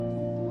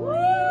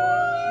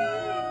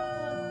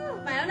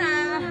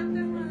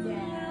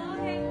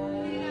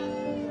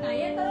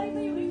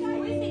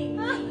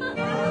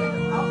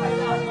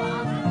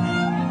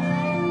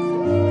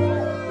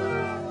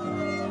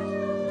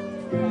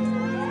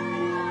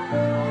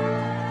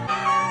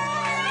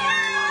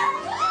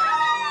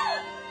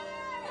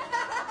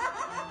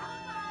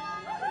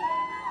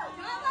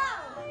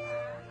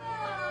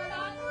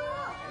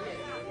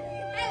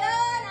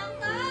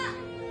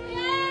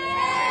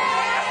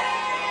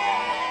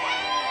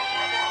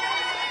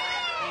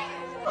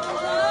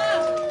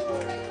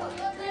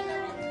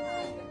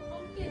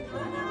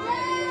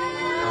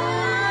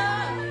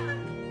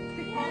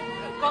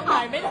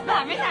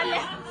กันเล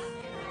ย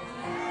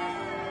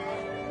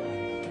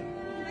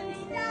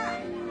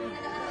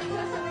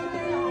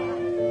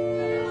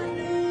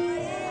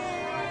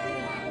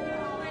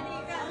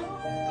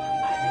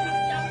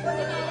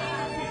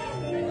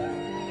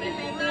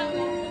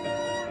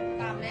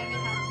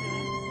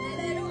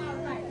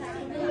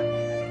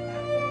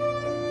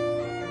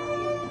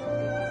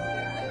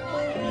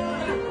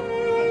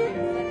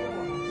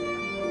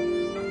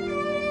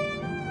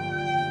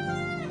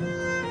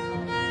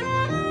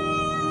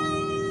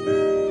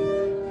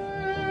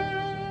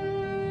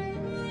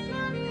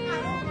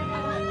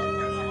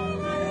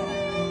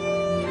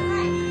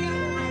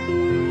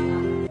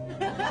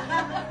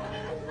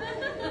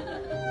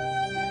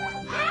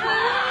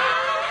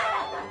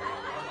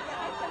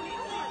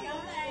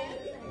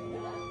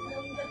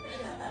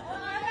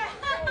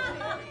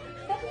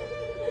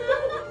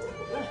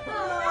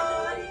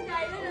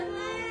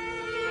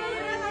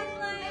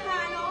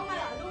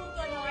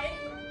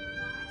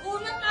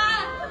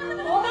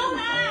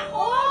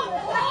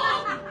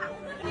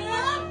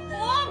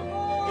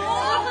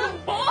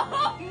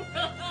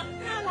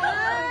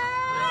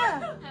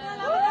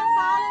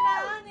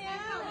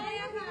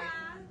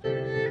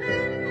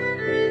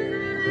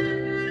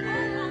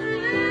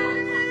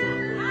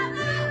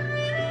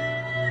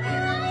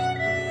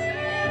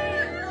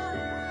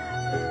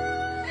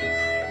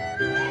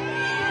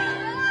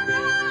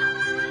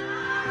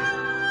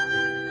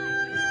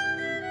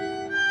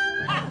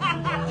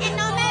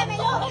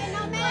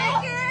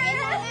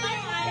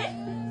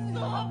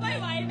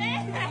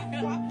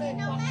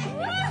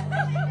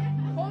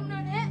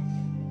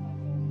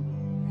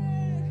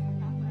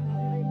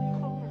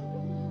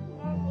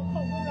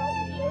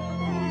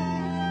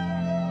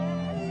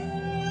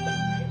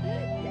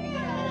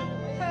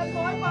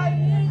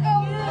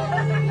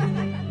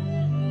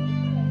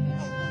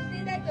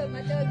ที่ได้เกิดม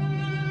าเจอลูก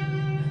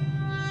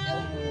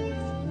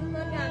เ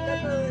มื่องานก็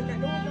เกินแต่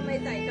ลูกทำไม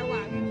ใส่สว่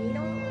างอย่างนี้เน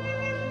าะ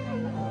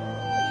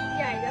ยิ่งใ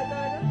หญ่แล้วเ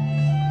กิน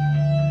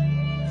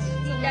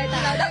ยิ่งใหญ่แต่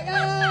เราได้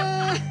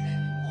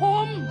ค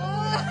ม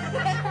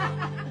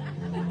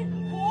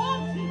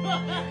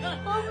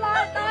ลา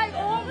ตายค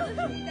ม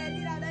ดีใจ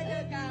ที่เราได้เจ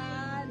อกั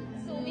น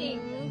สูงหญิง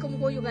คุม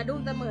คุยอยู่กับดุ้ง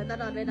เสมอต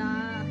ลอดเวลา